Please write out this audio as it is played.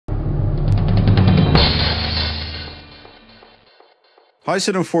Hi,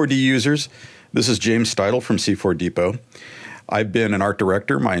 Cinema 4D users. This is James Steidel from C4 Depot. I've been an art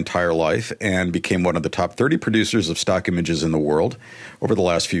director my entire life and became one of the top 30 producers of stock images in the world over the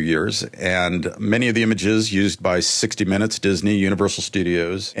last few years. And many of the images used by 60 Minutes, Disney, Universal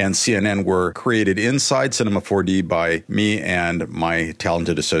Studios, and CNN were created inside Cinema 4D by me and my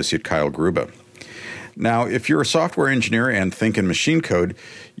talented associate, Kyle Gruba. Now, if you're a software engineer and think in machine code,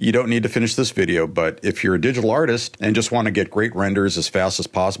 you don't need to finish this video, but if you're a digital artist and just want to get great renders as fast as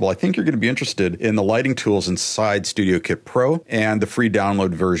possible, I think you're going to be interested in the lighting tools inside Studio Kit Pro and the free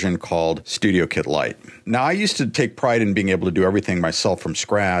download version called Studio Kit Lite. Now, I used to take pride in being able to do everything myself from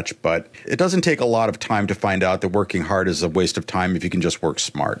scratch, but it doesn't take a lot of time to find out that working hard is a waste of time if you can just work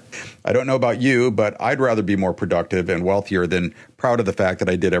smart. I don't know about you, but I'd rather be more productive and wealthier than proud of the fact that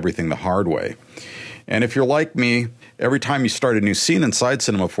I did everything the hard way. And if you're like me, every time you start a new scene inside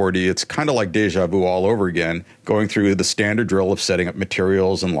Cinema 4D, it's kind of like deja vu all over again, going through the standard drill of setting up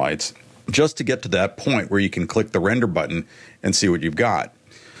materials and lights, just to get to that point where you can click the render button and see what you've got.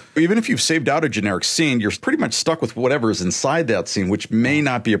 Even if you've saved out a generic scene, you're pretty much stuck with whatever is inside that scene, which may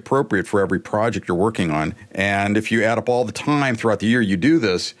not be appropriate for every project you're working on. And if you add up all the time throughout the year you do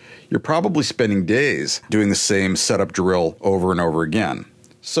this, you're probably spending days doing the same setup drill over and over again.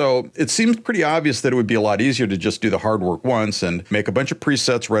 So it seems pretty obvious that it would be a lot easier to just do the hard work once and make a bunch of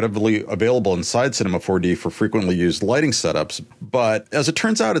presets readily available inside Cinema 4D for frequently used lighting setups. But as it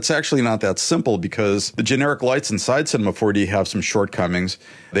turns out, it's actually not that simple because the generic lights inside Cinema 4D have some shortcomings.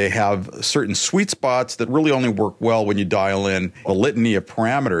 They have certain sweet spots that really only work well when you dial in a litany of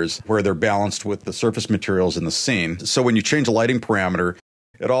parameters where they're balanced with the surface materials in the scene. So when you change a lighting parameter,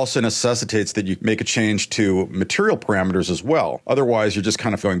 it also necessitates that you make a change to material parameters as well. Otherwise, you're just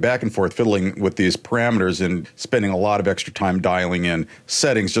kind of going back and forth fiddling with these parameters and spending a lot of extra time dialing in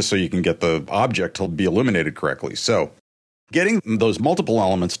settings just so you can get the object to be illuminated correctly. So getting those multiple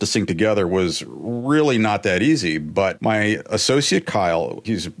elements to sync together was really not that easy, but my associate Kyle,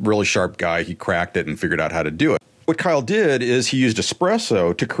 he's a really sharp guy, he cracked it and figured out how to do it. What Kyle did is he used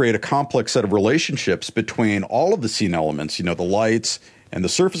Espresso to create a complex set of relationships between all of the scene elements, the lights and the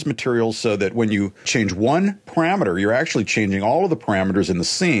surface materials, so that when you change one parameter, you're actually changing all of the parameters in the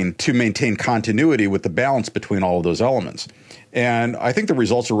scene to maintain continuity with the balance between all of those elements. And I think the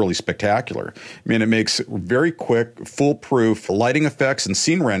results are really spectacular. I mean, it makes very quick, foolproof lighting effects and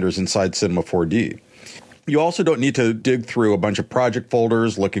scene renders inside Cinema 4D. You also don't need to dig through a bunch of project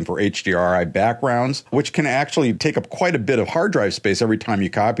folders looking for HDRI backgrounds, which can actually take up quite a bit of hard drive space every time you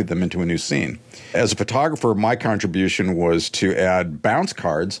copy them into a new scene. As a photographer, my contribution was to add bounce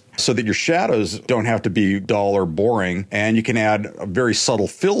cards so that your shadows don't have to be dull or boring, and you can add very subtle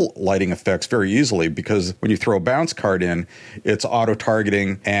fill lighting effects very easily because when you throw a bounce card in, it's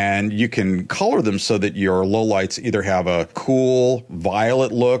auto-targeting, and you can color them so that your lowlights either have a cool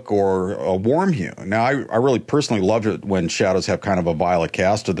violet look or a warm hue. Now, I really personally love it when shadows have kind of a violet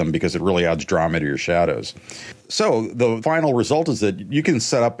cast to them because it really adds drama to your shadows. So the final result is that you can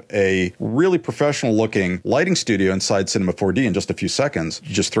set up a really professional looking lighting studio inside Cinema 4D in just a few seconds.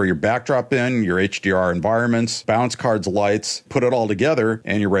 You just throw your backdrop in, your HDR environments, bounce cards, lights, put it all together,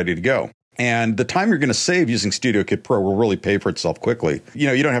 and you're ready to go. And the time you're going to save using Studio Kit Pro will really pay for itself quickly.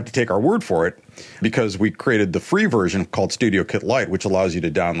 You don't have to take our word for it because we created the free version called Studio Kit Lite, which allows you to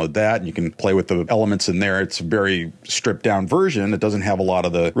download that and you can play with the elements in there. It's a very stripped down version. It doesn't have a lot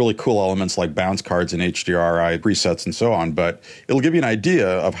of the really cool elements like bounce cards and HDRI presets and so on, but it'll give you an idea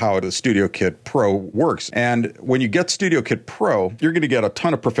of how the Studio Kit Pro works. And when you get Studio Kit Pro, you're going to get a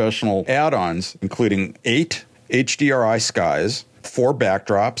ton of professional add-ons, including 8 HDRI skies, 4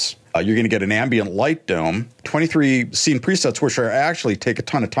 backdrops. You're going to get an ambient light dome, 23 scene presets, which actually take a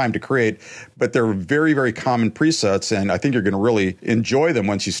ton of time to create, but they're very, very common presets, and I think you're going to really enjoy them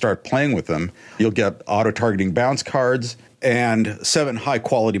once you start playing with them. You'll get auto-targeting bounce cards and 7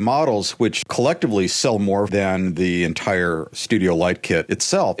 high-quality models, which collectively sell more than the entire Studio Light kit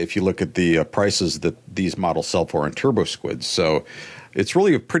itself, if you look at the prices that these models sell for on TurboSquid. So it's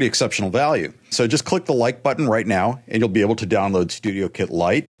really a pretty exceptional value. So just click the like button right now, and you'll be able to download Studio Kit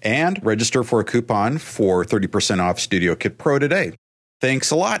Lite and register for a coupon for 30% off Studio Kit Pro today.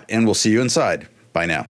 Thanks a lot, and we'll see you inside. Bye now.